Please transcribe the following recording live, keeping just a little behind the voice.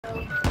Yeah.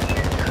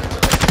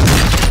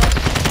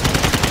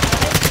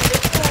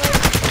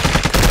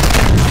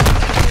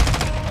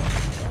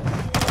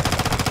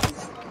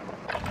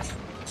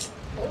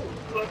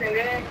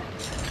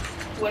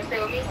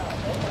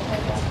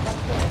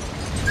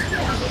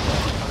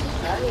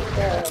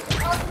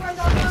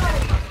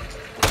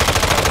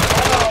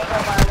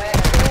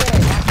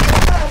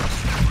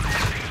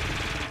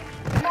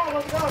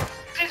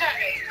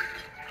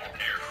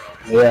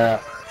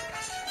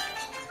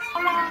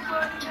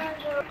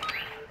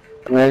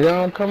 Man,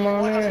 y'all come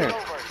on in.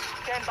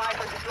 Stand by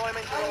for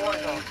deployment to the war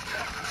zone.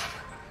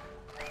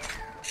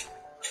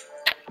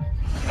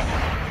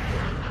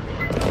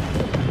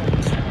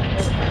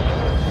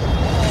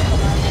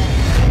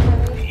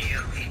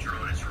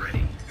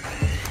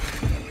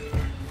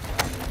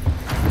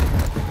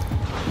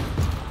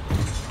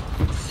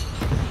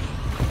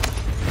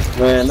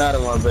 Man, not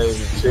in my baby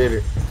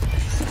city.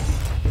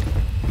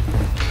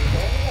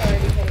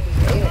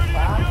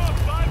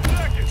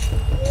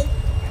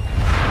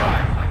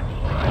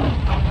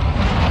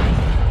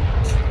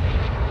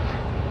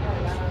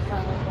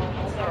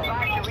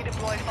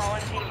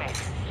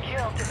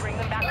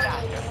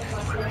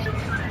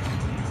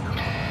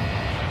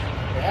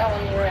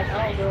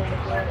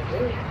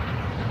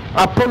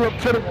 I pull up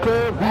to the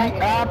club,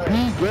 VIP,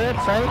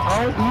 gas ain't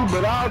on E,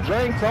 but all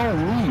drinks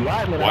on me.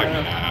 Right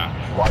now.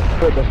 What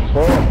the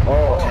fuck?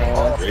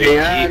 Oh,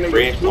 man.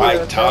 Fresh,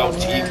 white top,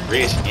 teeth,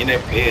 fresh,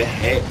 NFL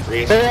hat,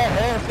 fresh.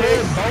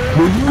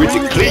 With the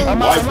click,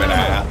 wiping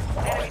out.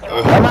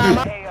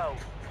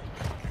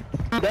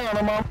 Damn,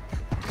 I'm on.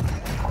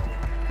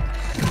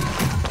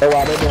 That's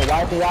why they been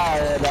wiping y'all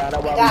head down.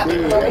 That's why we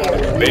did.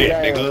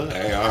 Bet, nigga.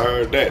 Hey, I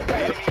heard that,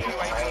 man.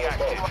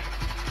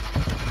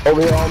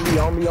 Over here on me.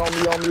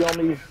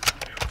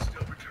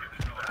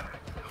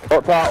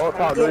 Up top,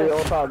 grid.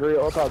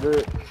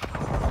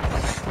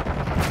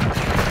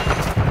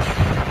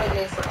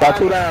 Got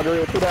two down,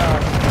 grid, two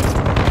down.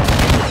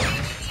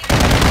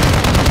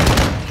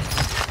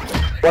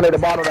 One at the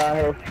bottom down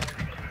here.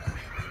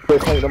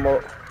 Quick, clean them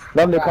up.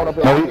 Nothing to come up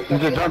here. No, he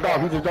just jumped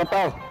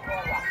off,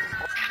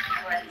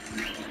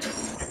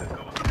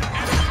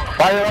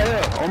 Right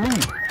here, on me.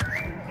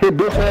 Hit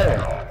bitch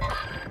ass.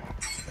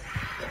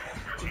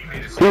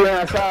 He ran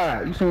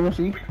outside. You seen him,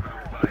 see?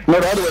 No,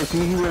 the other way,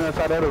 see? He ran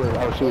outside the other way.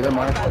 Oh, shit, that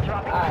mine.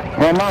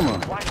 My mama.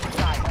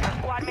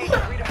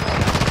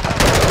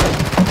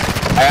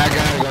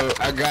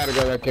 I gotta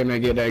go. I cannot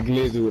get that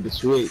glizzy with the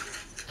switch.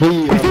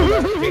 Please don't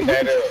nobody pick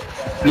that up.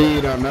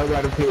 Please don't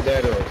nobody pick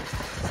that up.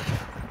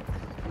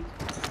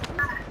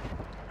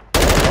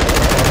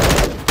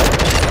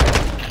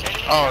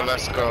 Oh,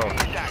 let's go.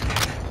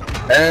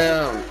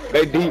 Damn,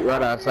 they deep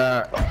right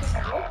outside.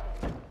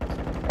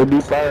 They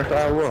deep right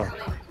outside what?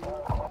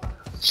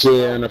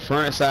 Shit, on the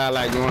front side,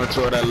 like going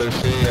toward that little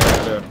shed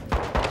out there.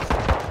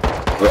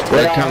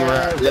 They come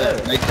around, yeah,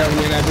 they come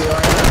in that door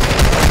right now.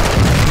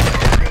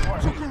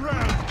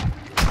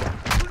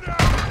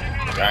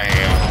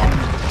 Damn.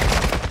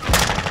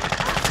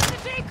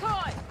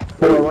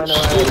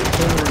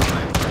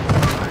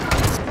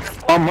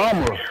 My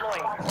mama.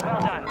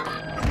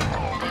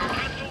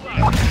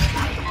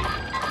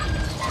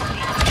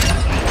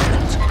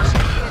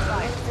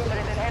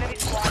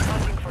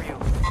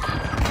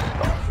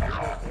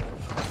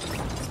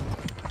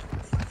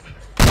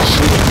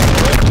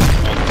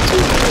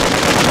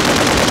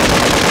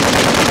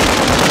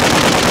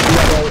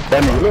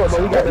 That nigga, look, bro,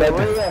 he got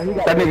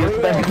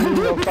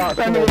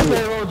that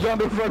nigga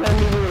jumping for that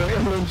nigga with an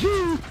MLG.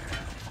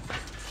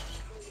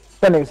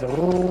 That nigga said,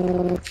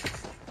 ooh.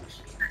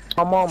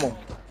 My mama,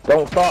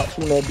 don't stop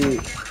shooting that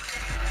bitch.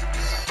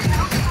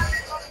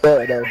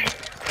 There, though.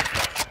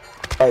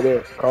 Right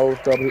there, cold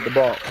stuff hit the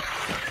box.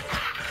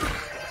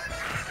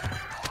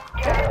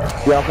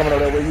 Yeah, I'm coming over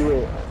there, where you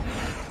at?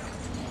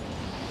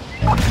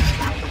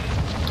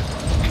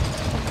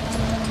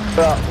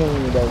 Stop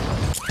seeing me, though.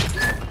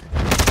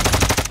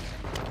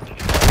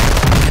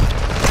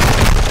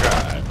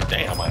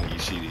 Damn, I need to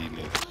see these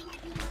niggas.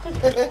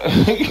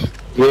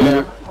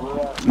 Yeah.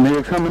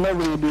 Nigga coming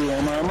over here, dude,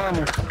 on my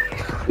mama.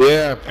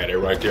 Yeah. Hey, they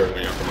right there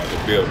when y'all come out the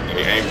building.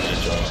 They aiming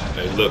at y'all.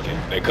 They looking.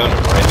 They coming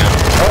right now.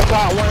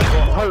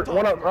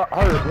 One up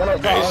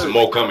hurt. Hey, some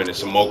more coming. There's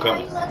some more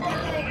coming.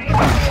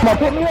 Come on,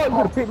 pick me up. You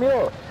gotta pick me up.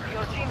 Your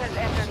team has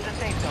entered the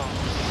safe zone.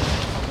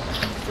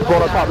 We're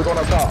going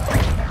up top.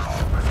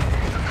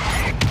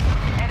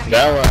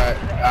 That's right.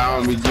 I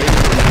don't be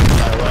getting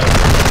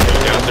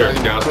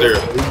Downstairs.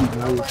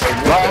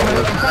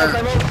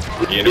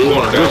 He in the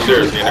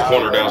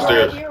corner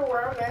downstairs.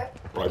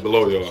 Right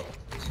below y'all.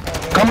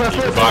 Come on,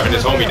 he's reviving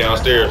his homie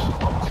downstairs.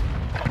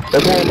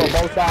 They're going on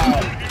both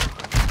sides.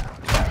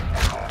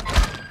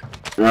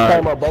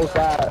 Came up both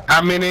sides.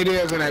 How many it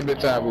is in that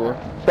bitch out, boy?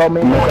 So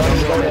many.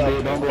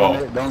 Don't go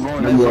in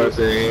that. Them boys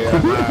say, yeah,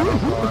 don't go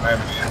in that.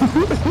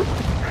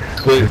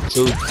 Quick,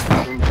 too.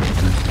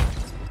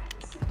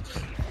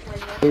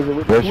 Let's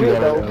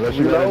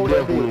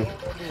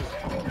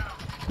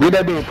get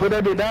that bitch, put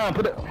that bitch down,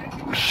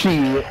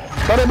 shit.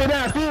 Put that bitch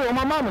down, still on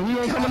my mama, he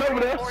ain't coming over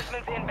there.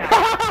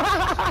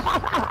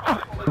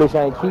 Bitch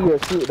ain't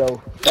killed shit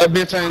though. That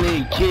bitch ain't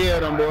even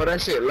killed them, boy.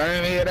 That shit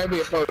lame here. That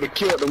bitch supposed to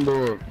kill them,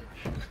 boy.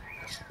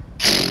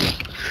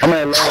 I'm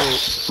at low.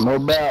 No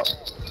doubt.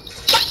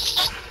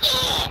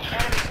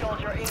 Enemy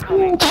soldier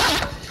incoming.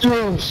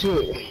 Oh,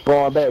 shit.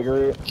 Going back,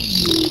 Greg.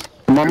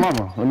 My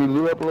mama. Let me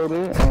loot up a little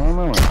bit. I don't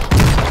know.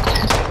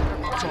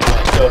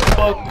 What the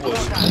fuck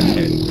was that?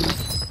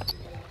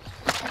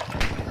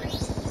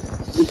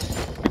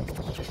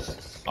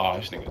 Oh,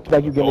 this nigga.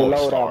 Like you getting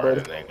load out,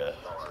 buddy.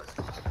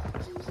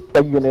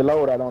 Like you getting that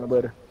load out on it,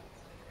 buddy.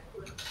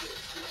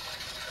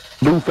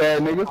 Doof ass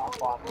nigga.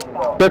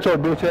 Get your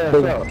bitch ass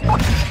out.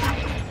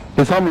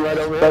 His homie right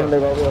over here.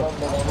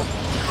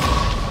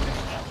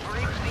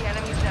 Breach the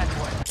enemy's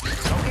network.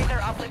 Locate their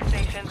uplink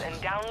stations and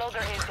download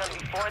their intel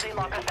before they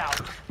lock us out.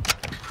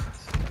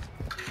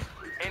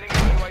 Enemy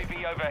UAV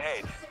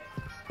overhead.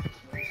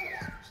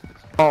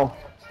 Oh.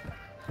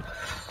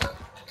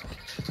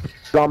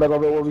 Going back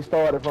over where we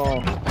started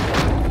from.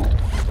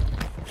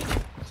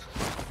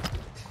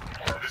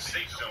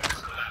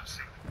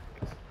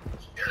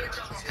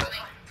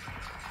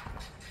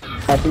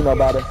 I see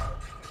nobody.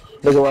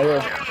 Nigga right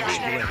here.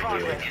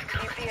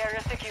 Keep the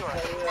area secure.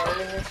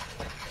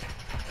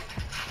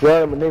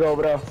 Yeah, my nigga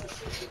over there.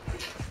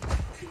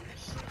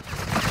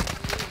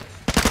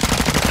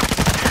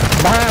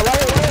 Behind,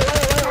 right.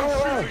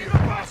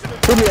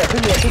 Pick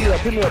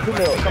me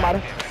up,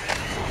 somebody.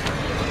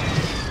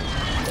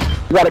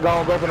 You gotta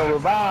go for the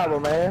revival,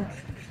 man.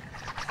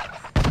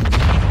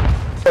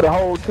 For the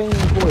whole team,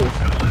 boys.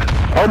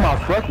 Oh my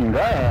fucking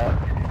god.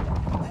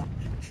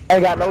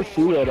 Ain't got no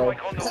shield though.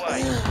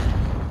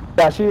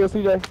 Got shield,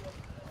 CJ?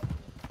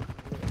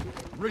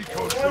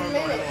 Recon drone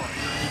online.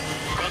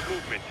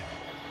 Movement.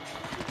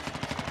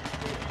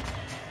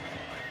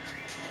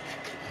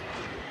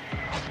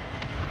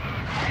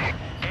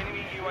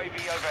 Enemy UAV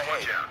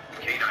overhead.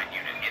 K9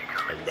 unit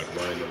incoming. You better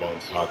run them on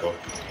Taco.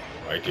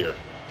 Right there.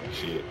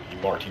 See it. He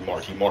marked.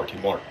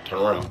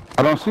 Turn around. I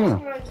don't see him.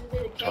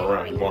 Turn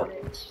around. He marked.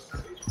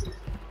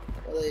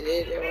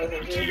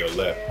 To your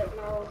left.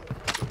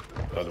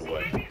 The other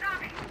way.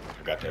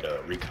 I got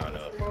that recon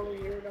up.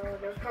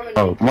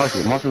 Oh,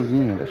 Marcus was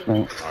in. That's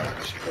right.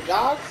 Alright, The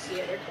dogs?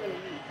 Yeah, they're killing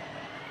me.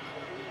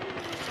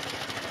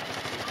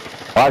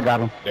 Oh, I got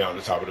him. down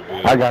the top of the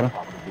building. I got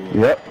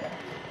him. Yep.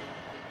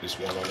 This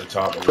one on the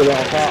top. Put it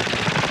on top.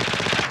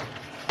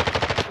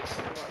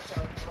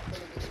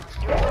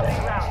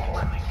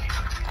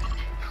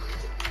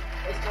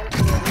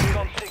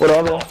 What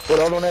other one? What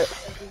other one at?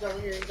 He's over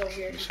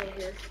here.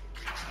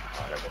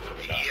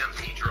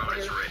 EMP drone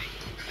is ready.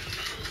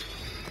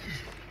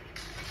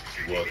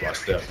 Was my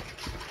step.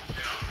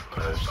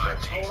 Oh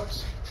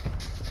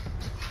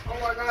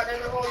my god,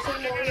 there's a whole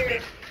team over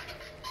here.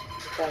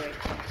 Coming.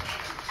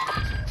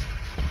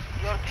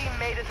 Your team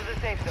made it to the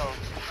safe zone.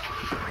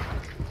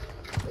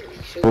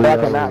 I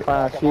cannot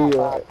find shield.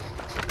 Watch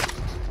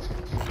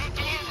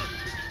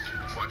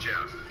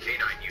out.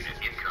 K9 unit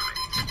incoming.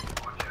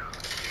 Watch out.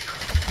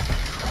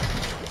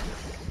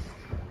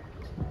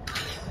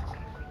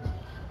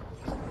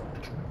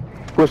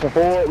 Pushing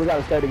forward, we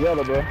gotta stay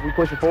together, bro. We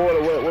pushing forward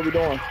or what we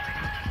doing?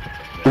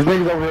 This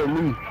nigga's over here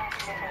with me.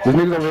 This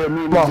nigga's over here with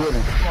me in this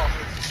building.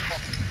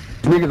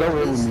 This nigga's over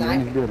here with me in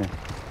this building.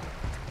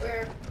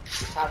 Where?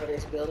 Top of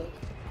this building.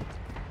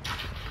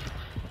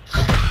 I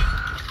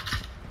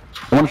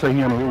wanna say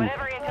he on the roof.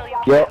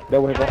 Yep, that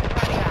way he go.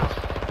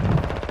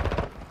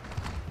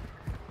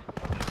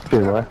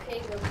 Shit, boy.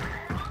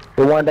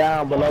 The one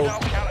down below.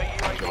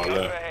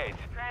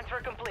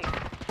 Transfer complete.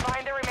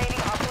 Find the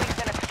remaining uplink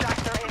and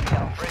extract their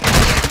intel.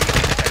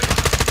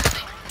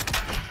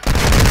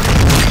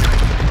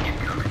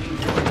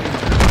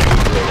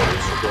 What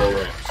is he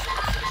doing?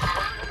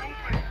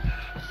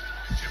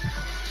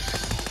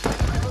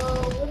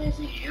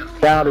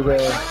 Down his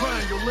ass.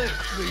 Triangle left,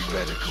 need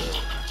medical.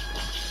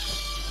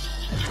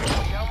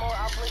 No more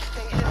uplink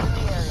stations in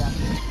the area.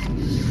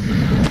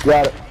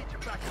 Got it.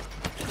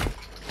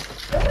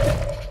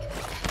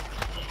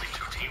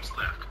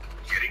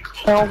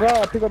 Oh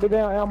god, pick up the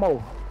damn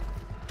ammo.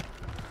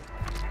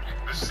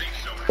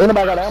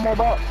 Anybody got an ammo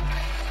box?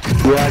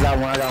 Yeah, I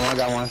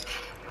got one.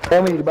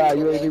 We need to buy a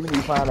UAV, we need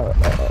to find a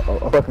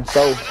fucking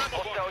stove.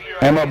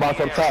 Ammo box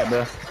up top,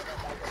 bro.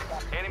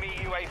 Enemy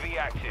UAV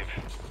active.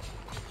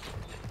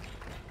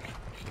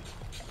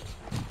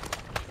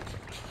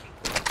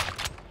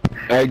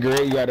 Hey,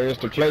 Greg, you got an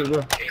extra plate,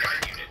 bro?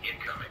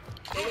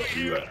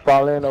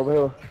 Fall in over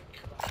here.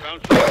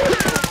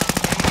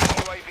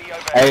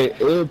 Hey,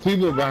 there's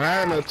people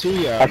behind us too,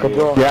 y'all. I could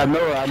draw. Yeah, I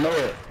know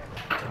it.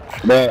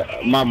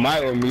 But my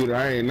mic was muted.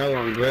 I ain't know.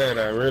 I'm glad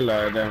I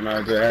realized that when I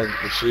was just asking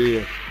for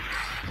shit.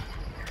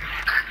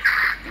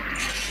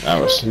 I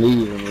was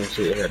sneezing and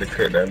shit. I had to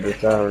cut that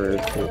bitch out real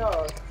quick.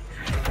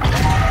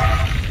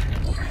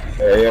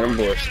 Yeah, them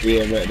boys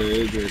still back there.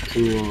 They just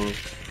too on.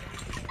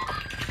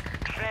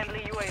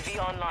 Friendly UAV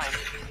online.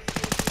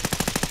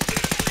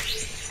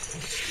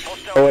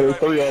 Oh, there's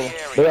three of them.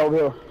 They over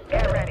here.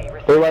 Get ready.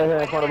 They right here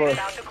in front of us.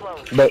 About to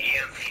close. But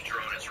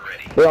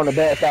they on the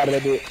back side of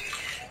that bitch.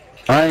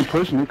 I ain't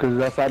pushing it because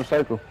it's outside the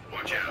circle.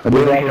 Watch out. Counter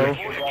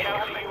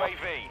UAV.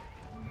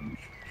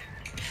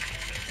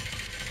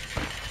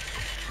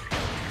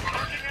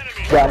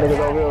 Got niggas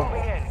over here.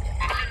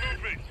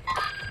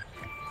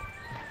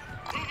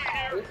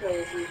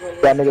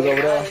 Got niggas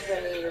over there.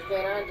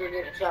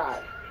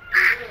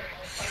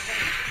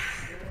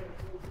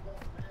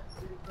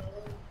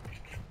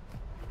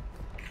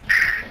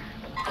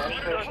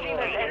 Your team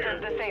has entered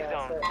the safe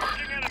zone.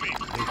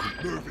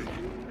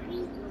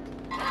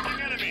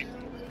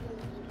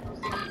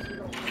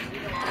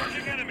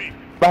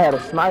 If I had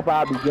a sniper,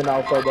 I'd be getting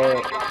out so bad.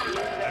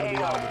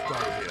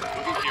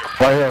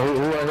 Right here, who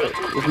right here?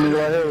 This nigga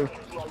right here.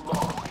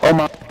 Oh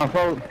my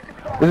phone.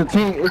 It's a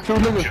team, it's two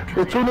niggas.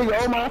 It's two niggas.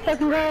 Oh my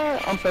fucking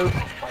god. I'm safe.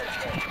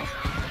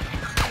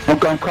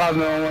 I'm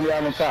crossing on one of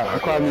y'all on top. I'm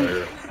crossing.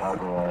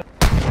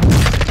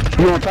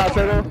 You on top,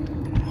 Taylor?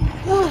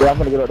 Yeah, I'm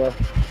gonna get up there.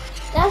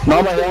 That's No,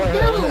 I'm what right here,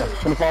 you I'm do.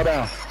 gonna fall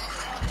down.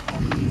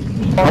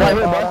 I'm right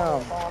here, bro.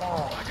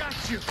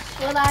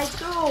 What I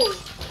do?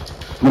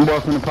 Them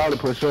boys finna probably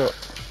push up.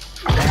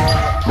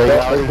 They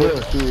already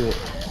here, shit.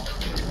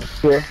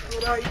 Yeah.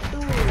 What are you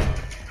doing?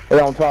 They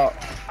on top.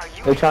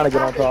 They trying to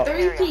get on top.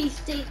 3-piece,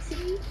 TT.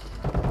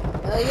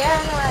 Oh yeah,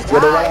 I know I Yeah,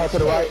 they right out to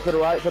the right, to the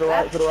right, to the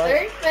right, to the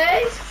right. Third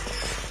face.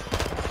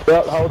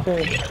 Yep, whole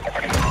team.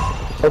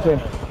 Whole team.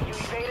 You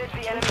evaded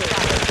the enemy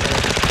attack.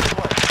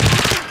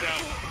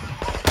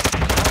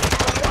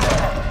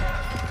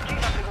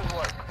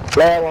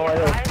 Last one right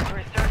here.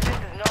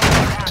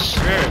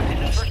 Shit.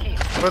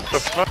 What the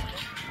fuck?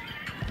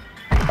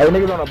 Hey,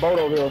 niggas on a boat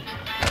over here.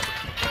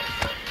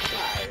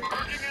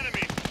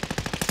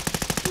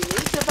 At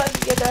least if I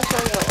can get that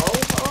from your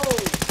old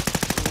home.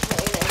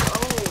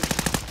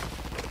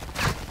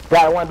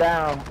 Got one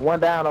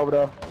down over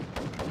there.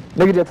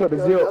 Nigga just took the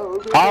zip.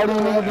 All these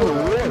niggas in the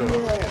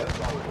water.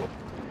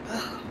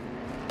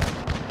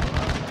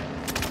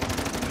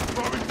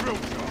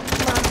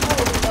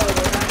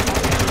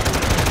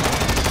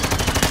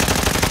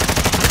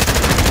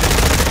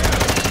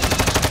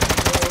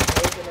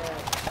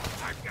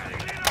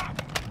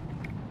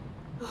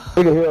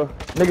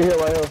 Nigga here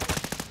right here.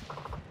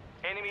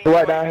 Enemy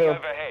Right down here.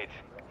 overhead.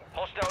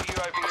 Hostile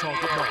UAV in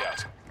the area.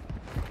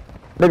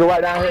 Nigga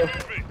right down here.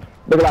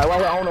 Nigga like right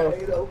here on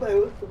us. You don't play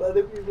with some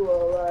other people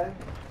online.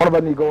 One of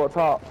us need to go up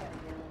top.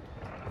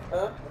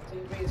 Huh?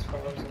 TV is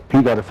frozen.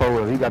 He got a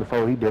forward.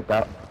 He dipped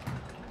out.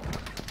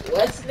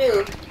 What's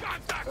new?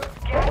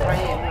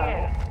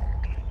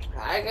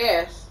 I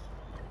guess.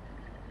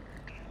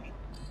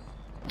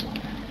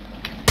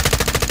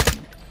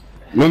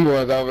 Them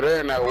boys over there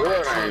in that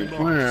water ain't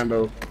playing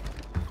though.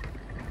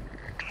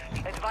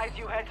 Advise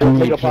you head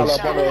Nigga pile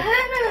up on You us.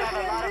 have a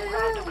lot of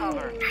ground to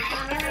cover.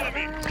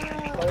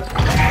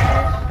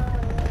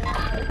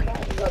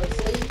 You go to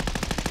sleep.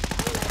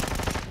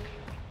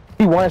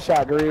 He one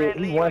shot, Greg.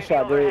 He one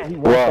shot.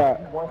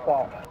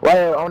 Right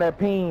here on that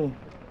pin.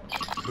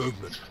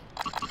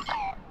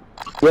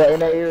 Yeah, in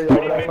that area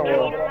over there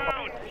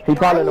somewhere. He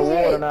probably in the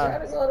water now.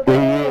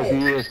 Yeah, he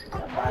is.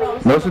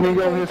 No, some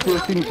nigga over here still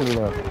sitting to the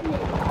left.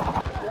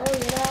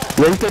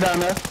 Yeah, you stay down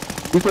there.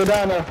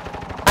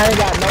 I ain't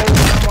got no ammo.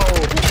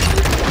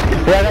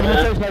 Yeah, I got the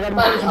mutation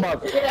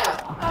box. Get out.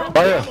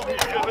 Oh yeah.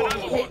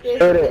 Take this.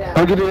 There it is. Get out.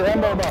 I'll give you the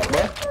ammo box,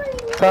 bro.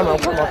 Come on.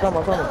 No, stop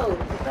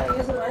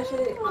using my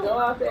shit. Go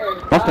out there.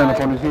 I'm standing up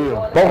on this hill.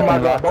 Both of my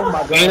guns.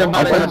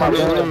 Anybody got hit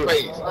in the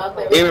face?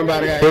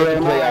 Anybody got hit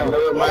in the face? I know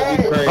it might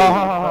be crazy. I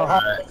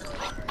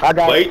got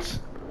it. Plates?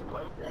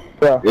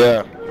 Yeah.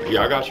 Yeah.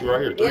 Yeah, I got you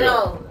right here. Get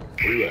on.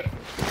 Where you at?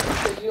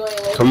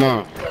 Come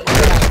on.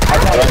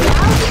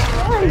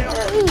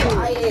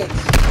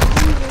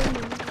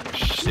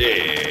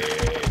 Shit.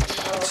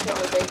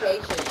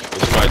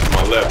 This might to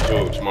my left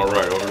too, to my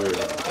right, over here.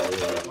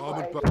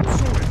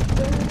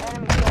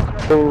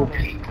 Ooh.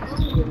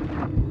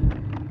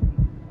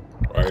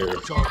 Right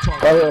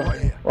here.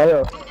 Right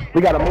here. We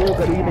gotta move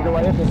because these niggas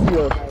right here can see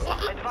us.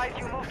 Advise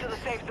you move to the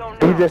safe zone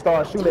He now. just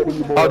started shooting at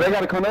these boys. Oh, they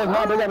gotta come in.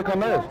 No, they gotta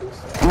come in.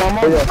 Come on,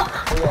 move.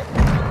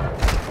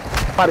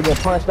 About to get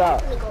punched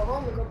out.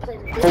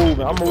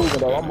 I'm moving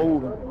though. I'm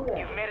moving.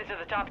 You've made it to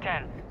the top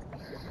 10.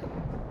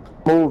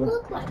 Moving.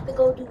 Look like to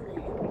go do that.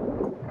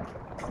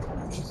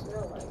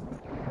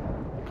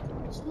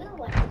 Smell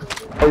like to go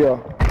do that. Oh yeah.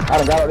 I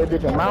done got out that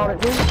bitch and mounted,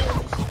 dude.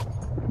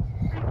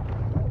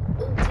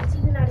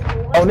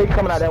 Oh, nigga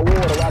coming out that water.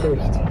 Why this?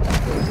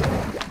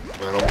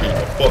 Man, I'm beating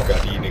the fuck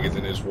out these niggas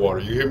in this water.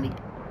 You hear me?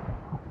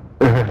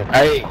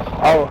 Hey.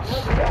 Oh.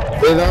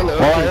 There's only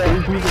 3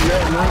 people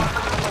left, man.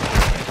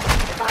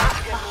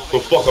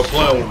 Quit fucking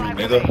playing with me,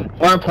 nigga.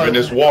 One I'm in person.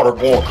 this water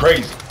going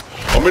crazy.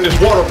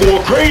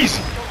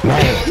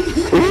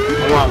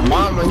 My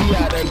mama, he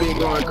out there be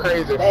going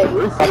crazy.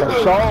 Like a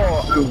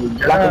shawl.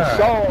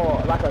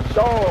 Like a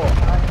shawl.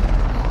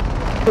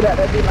 Put out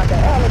that bitch like an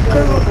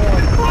alligator going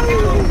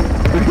crazy.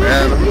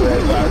 Man, I'm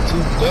like 2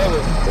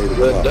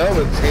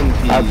 double 10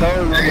 I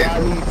told you, I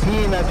need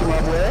 10 at you, my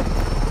boy.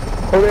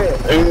 Who that?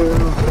 I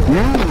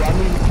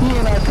need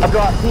 10 at you. I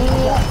dropped 10.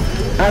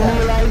 I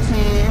need like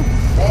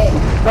 10. Hey.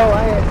 No, I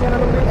had 10 of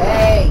them.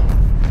 Hey.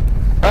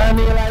 I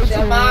need like 10.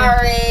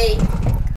 Jamari.